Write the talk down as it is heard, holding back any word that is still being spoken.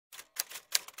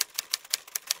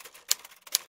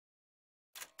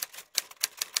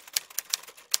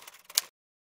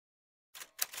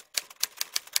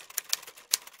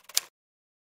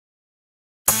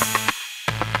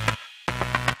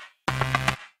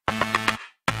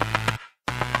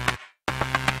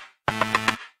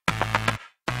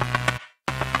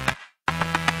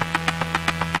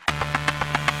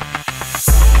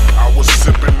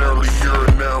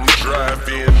I'm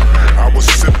driving. I was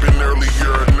sipping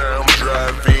earlier, now I'm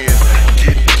driving.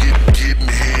 Getting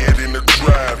head in the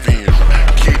drive-in.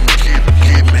 Getting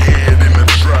head in the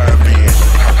drive-in.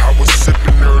 I was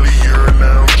sipping earlier,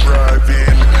 now I'm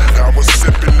driving. I was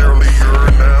sipping earlier,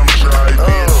 now I'm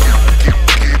driving.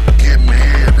 Getting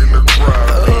head in the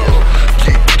drive-in.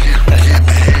 Getting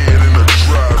head in the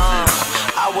drive-in.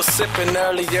 I was sipping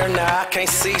earlier, now I can't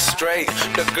see straight.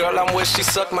 The girl I'm with, she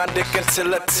sucked my dick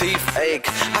until her teeth ache.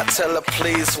 I tell her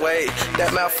please wait,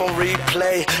 that mouth on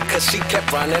replay, cause she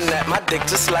kept running at my dick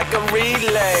just like a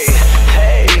relay.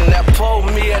 Hey, now pour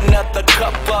me another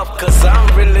cup up, cause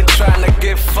I'm really trying to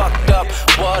get fucked up.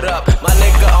 What up? My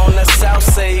nigga on the south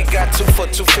say he got 2 for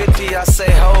 $2.50. I say,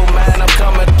 oh man, I'm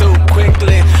coming through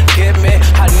quickly. Get me?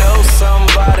 I know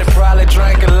somebody probably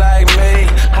drank it like me.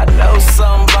 I know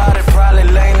somebody probably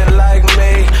laying it like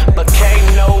me, but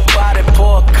can't nobody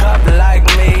pour a cup like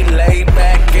me. Lay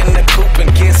back in the coupe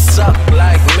and get sucked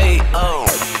like me.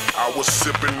 I was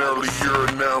sipping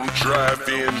earlier, now I'm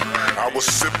driving. I was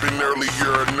sipping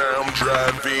earlier, now I'm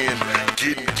driving.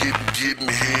 Getting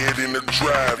head in the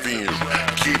drive-in.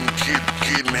 Getting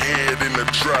head in the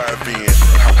drive-in.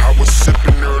 I was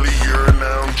sipping earlier,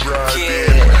 now I'm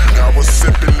driving. I was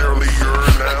sipping earlier,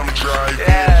 now I'm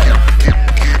driving.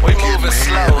 We moving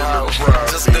slow,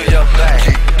 just do your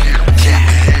thing. Getting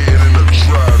head in the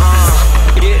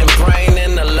drive-in. Getting brain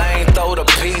in the lane, throw the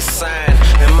peace sign.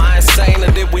 Am I insane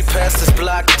or did we pass this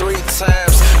block 3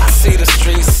 times? I see the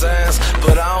street signs,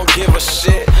 but I don't give a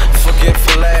shit.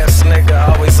 Forgetful ass nigga,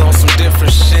 always on some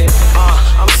different shit.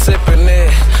 I'm sipping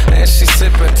it, and she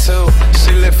sipping too.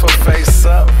 She lift her face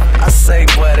up, I say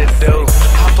what it do.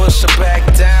 I push her back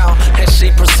down, and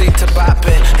she proceed to bop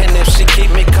it. And if she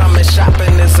keep me coming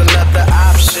shopping, is another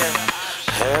option.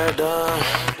 Hair done,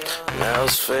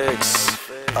 nails fixed,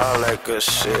 all that good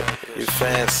shit. You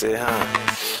fancy, huh?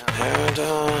 Hair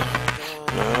done,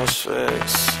 nails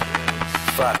fixed.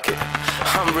 Fuck it,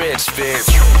 I'm rich, bitch.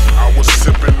 I was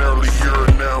sipping earlier,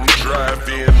 now I'm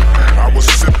driving. I was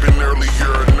sipping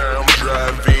earlier, now I'm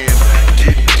driving.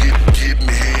 Getting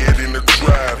head in the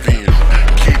drive-in.